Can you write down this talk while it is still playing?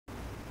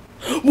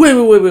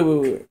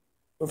Wait.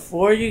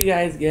 Before you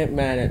guys get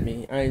mad at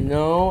me, I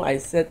know I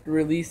set the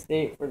release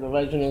date for the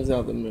Legend of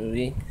Zelda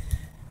movie,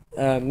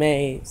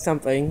 May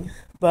something,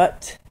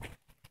 but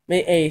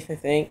May 8th, I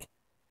think.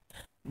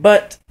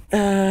 But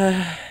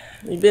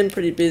we've been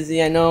pretty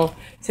busy. I know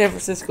San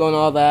Francisco and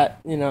all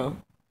that,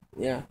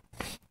 yeah.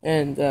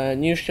 And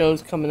new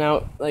shows coming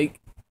out like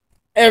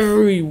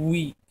every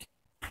week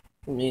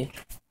for me,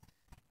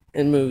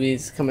 and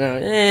movies coming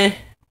out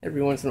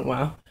every once in a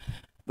while.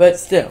 But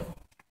still,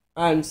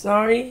 I'm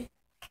sorry.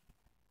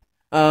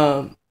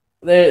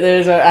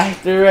 There's an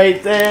actor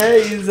right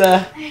there. He's I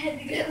had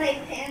to get my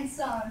pants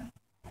on.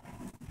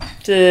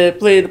 to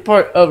play the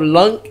part of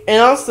Lunk,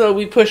 and also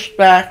we pushed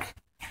back.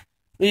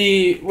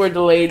 We were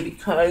delayed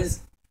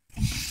because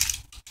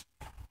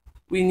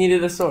we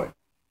needed a sword.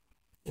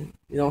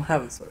 We don't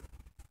have a sword,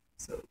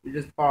 so we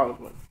just borrowed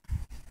one.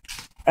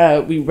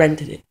 We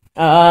rented it.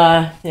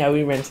 Yeah,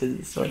 we rented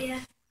the sword. Yeah,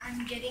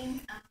 I'm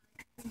getting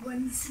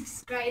one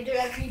subscriber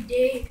every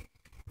day.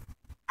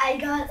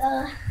 I'm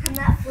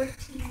at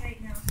 14 right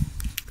now.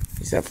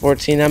 He's at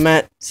 14. I'm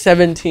at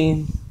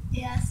 17.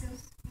 Yeah, so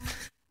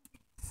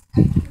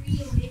I'm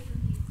 3 away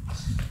from you.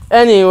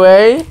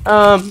 Anyway,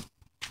 what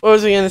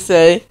was I gonna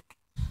say?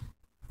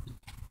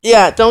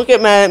 Yeah, don't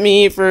get mad at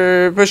me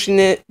for pushing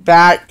it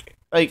back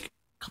like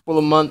a couple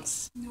of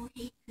months. No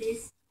hate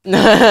this.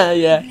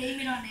 Yeah. Blame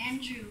it on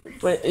Andrew.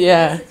 But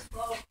yeah. It's his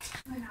fault.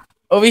 We're not.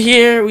 Over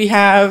here we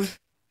have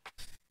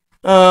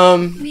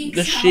Link's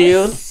the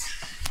shield. house.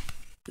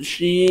 The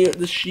shield,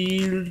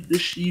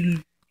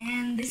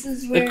 And this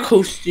is the where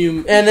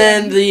costume, and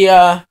then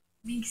the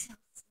Link's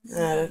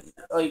house.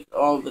 like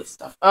all this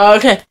stuff.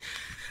 Okay,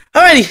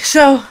 alrighty.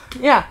 So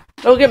yeah,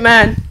 don't get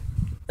mad.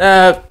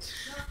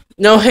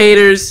 No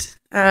haters.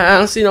 I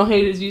don't see no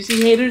haters. You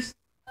see haters?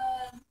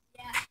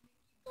 Yeah.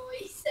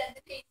 Boy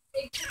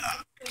 786.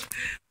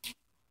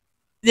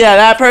 Yeah,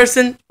 that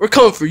person. We're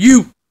coming for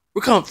you.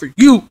 We're coming for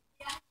you.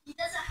 Yeah, he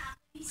doesn't have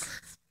any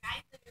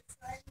subscribers, so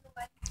I don't know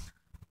why.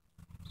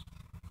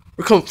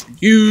 We're coming for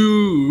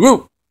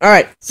you.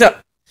 Alright, so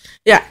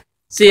yeah.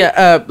 See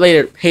ya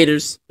later,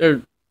 haters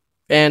or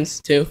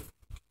fans too.